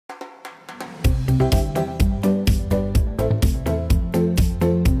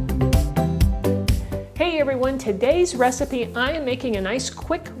today's recipe, I am making a nice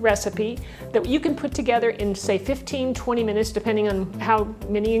quick recipe that you can put together in say 15-20 minutes depending on how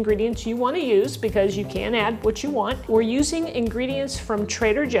many ingredients you want to use, because you can add what you want. We're using ingredients from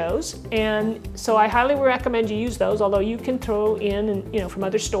Trader Joe's, and so I highly recommend you use those, although you can throw in, and from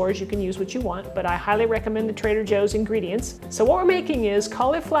other stores you can use what you want, but I highly recommend the Trader Joe's ingredients. So what we're making is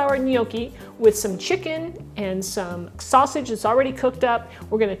cauliflower gnocchi with some chicken and some sausage that's already cooked up.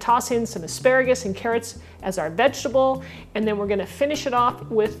 We're going to toss in some asparagus and carrots as our vegetable, and then we're going to finish it off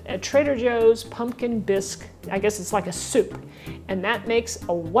with a Trader Joe's pumpkin bisque. I guess it's like a soup, and that makes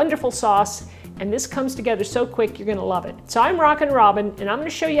a wonderful sauce, and this comes together so quick you're going to love it. So I'm Rockin' Robin, and I'm going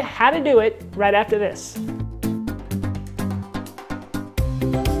to show you how to do it right after this.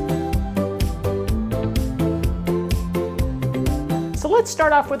 So let's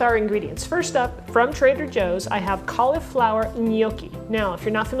start off with our ingredients. First up, from Trader Joe's, I have cauliflower gnocchi. Now, if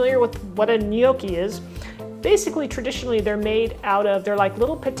you're not familiar with what a gnocchi is, basically traditionally they're made out of, they're like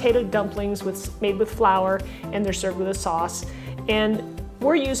little potato dumplings made with flour, and they're served with a sauce. And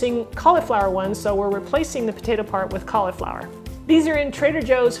we're using cauliflower ones, so we're replacing the potato part with cauliflower. These are in Trader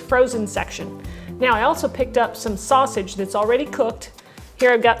Joe's frozen section. Now, I also picked up some sausage that's already cooked.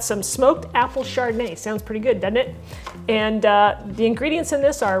 Here I've got some smoked apple Chardonnay. Sounds pretty good, doesn't it? And the ingredients in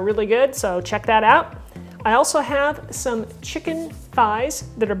this are really good, so check that out. I also have some chicken thighs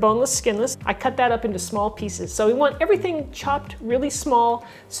that are boneless, skinless. I cut that up into small pieces. So we want everything chopped really small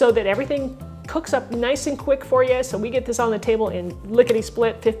so that everything cooks up nice and quick for you, so we get this on the table in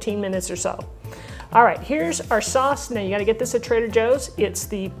lickety-split 15 minutes or so. All right, here's our sauce. Now you gotta get this at Trader Joe's. It's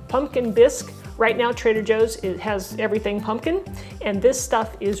the Pumpkin Bisque. Right now Trader Joe's, it has everything pumpkin, and this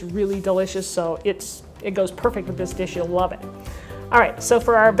stuff is really delicious, so it goes perfect with this dish. You'll love it. All right, so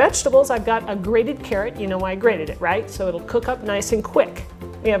for our vegetables, I've got a grated carrot. You know why I grated it, right? So it'll cook up nice and quick.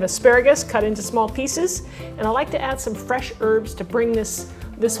 We have asparagus cut into small pieces, and I like to add some fresh herbs to bring this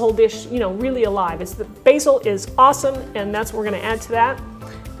whole dish, really alive. The basil is awesome, and that's what we're gonna add to that.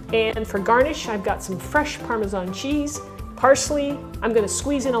 And for garnish, I've got some fresh Parmesan cheese, parsley. I'm gonna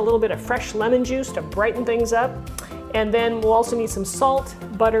squeeze in a little bit of fresh lemon juice to brighten things up. And then we'll also need some salt,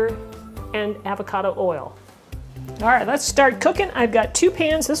 butter, and avocado oil. All right, let's start cooking. I've got 2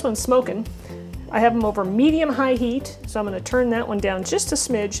 pans. This one's smoking. I have them over medium-high heat, so I'm going to turn that one down just a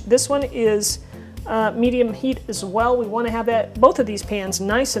smidge. This one is medium heat as well. We want to have both of these pans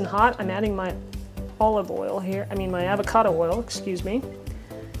nice and hot. I'm adding my olive oil here, my avocado oil, excuse me,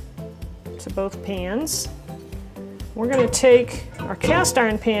 to both pans. We're going to take our cast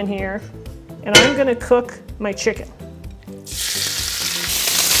iron pan here, and I'm going to cook my chicken.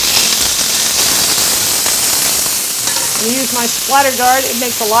 I use my splatter guard. It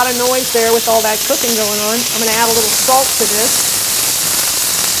makes a lot of noise there with all that cooking going on. I'm going to add a little salt to this.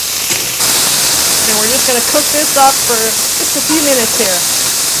 And we're just going to cook this up for just a few minutes here.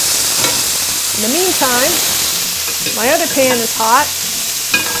 In the meantime, my other pan is hot.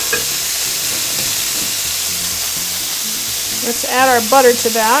 Let's add our butter to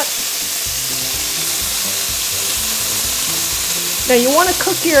that. Now you want to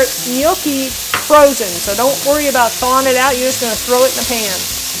cook your gnocchi frozen, so don't worry about thawing it out. You're just going to throw it in the pan.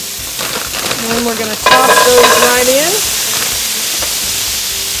 And then we're going to toss those right in.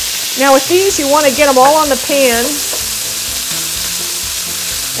 Now with these, you want to get them all on the pan,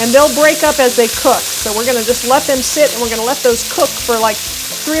 and they'll break up as they cook. So we're going to just let them sit, and we're going to let those cook for like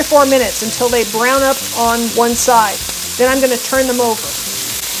 3 or 4 minutes until they brown up on one side. Then I'm going to turn them over.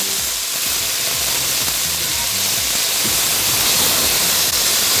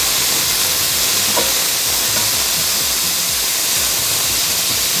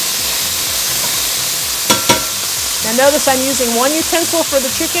 Now notice I'm using one utensil for the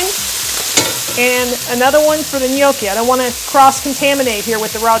chicken and another one for the gnocchi. I don't want to cross-contaminate here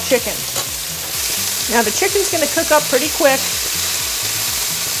with the raw chicken. Now the chicken's going to cook up pretty quick.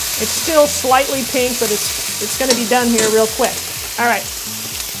 It's still slightly pink, but it's going to be done here real quick. All right.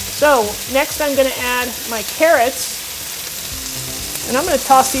 So next I'm going to add my carrots, and I'm going to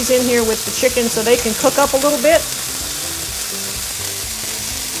toss these in here with the chicken so they can cook up a little bit.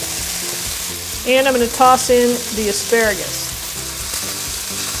 And I'm going to toss in the asparagus.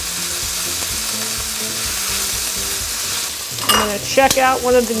 I'm going to check out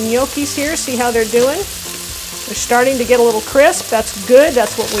one of the gnocchis here, see how they're doing. They're starting to get a little crisp. That's good.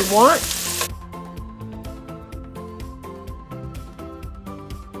 That's what we want.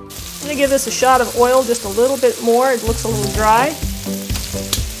 I'm going to give this a shot of oil, just a little bit more. It looks a little dry.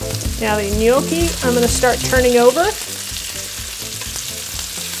 Now the gnocchi, I'm going to start turning over.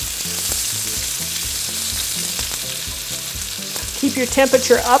 Keep your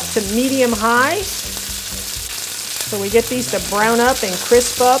temperature up to medium-high. So we get these to brown up and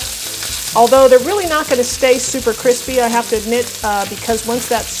crisp up. Although they're really not going to stay super crispy, I have to admit, because once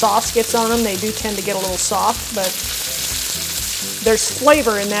that sauce gets on them, they do tend to get a little soft, but there's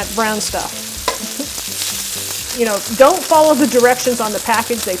flavor in that brown stuff. You know, don't follow the directions on the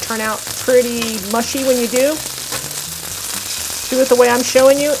package. They turn out pretty mushy when you do. Do it the way I'm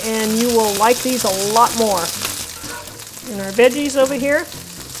showing you, and you will like these a lot more. And our veggies over here,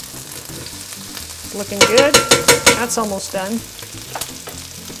 looking good. That's almost done.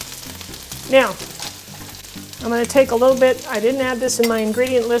 Now, I'm going to take a little bit, I didn't add this in my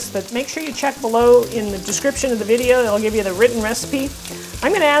ingredient list, but make sure you check below in the description of the video. It'll give you the written recipe.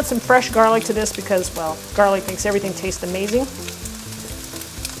 I'm going to add some fresh garlic to this because, well, garlic makes everything taste amazing.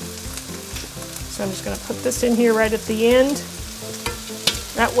 So I'm just going to put this in here right at the end.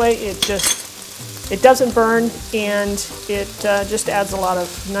 That way it doesn't burn, and it just adds a lot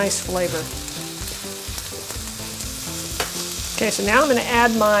of nice flavor. Okay, so now I'm going to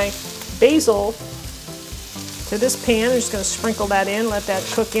add my basil to this pan. I'm just going to sprinkle that in, let that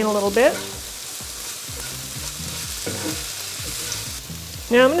cook in a little bit.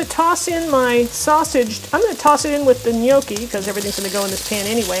 Now I'm going to toss in my sausage. I'm going to toss it in with the gnocchi because everything's going to go in this pan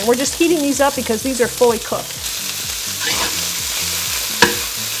anyway. And we're just heating these up because these are fully cooked.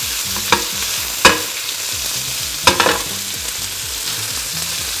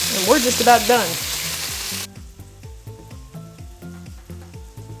 And we're just about done.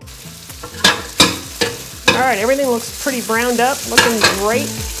 All right, everything looks pretty browned up, looking great.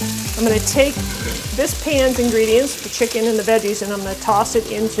 I'm going to take this pan's ingredients, the chicken and the veggies, and I'm going to toss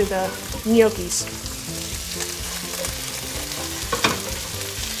it into the gnocchis.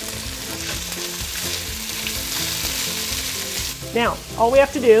 Now, all we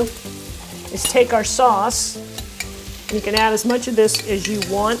have to do is take our sauce. You can add as much of this as you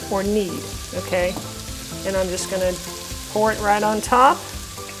want or need, okay? And I'm just going to pour it right on top.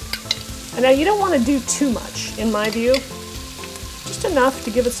 And now you don't want to do too much, in my view. Just enough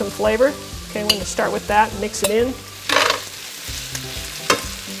to give it some flavor. Okay, we're going to start with that, mix it in.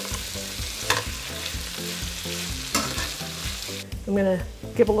 I'm going to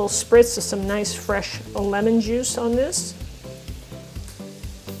give a little spritz of some nice fresh lemon juice on this.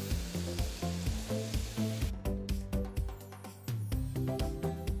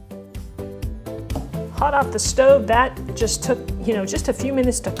 Hot off the stove, that just took, you know, just a few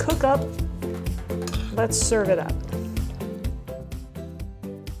minutes to cook up. Let's serve it up.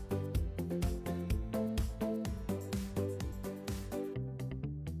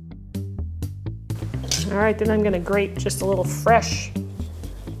 All right, then I'm going to grate just a little fresh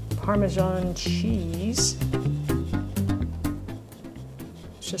Parmesan cheese.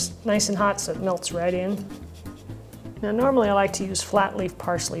 It's just nice and hot so it melts right in. Now normally I like to use flat leaf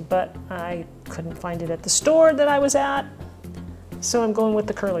parsley, but I couldn't find it at the store that I was at, so I'm going with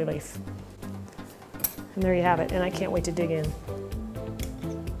the curly leaf. And there you have it, and I can't wait to dig in.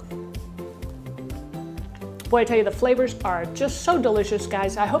 Boy, I tell you, the flavors are just so delicious,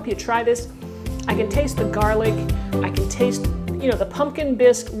 guys. I hope you try this. I can taste the garlic. I can taste, you know, the pumpkin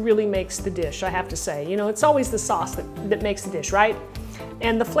bisque really makes the dish, I have to say. You know, it's always the sauce that makes the dish, right?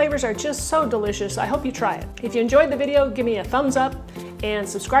 And the flavors are just so delicious. I hope you try it. If you enjoyed the video, give me a thumbs up and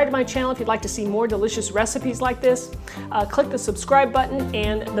subscribe to my channel if you'd like to see more delicious recipes like this. Click the subscribe button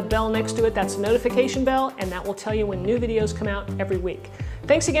and the bell next to it. That's the notification bell, and that will tell you when new videos come out every week.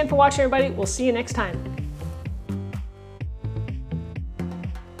 Thanks again for watching, everybody. We'll see you next time.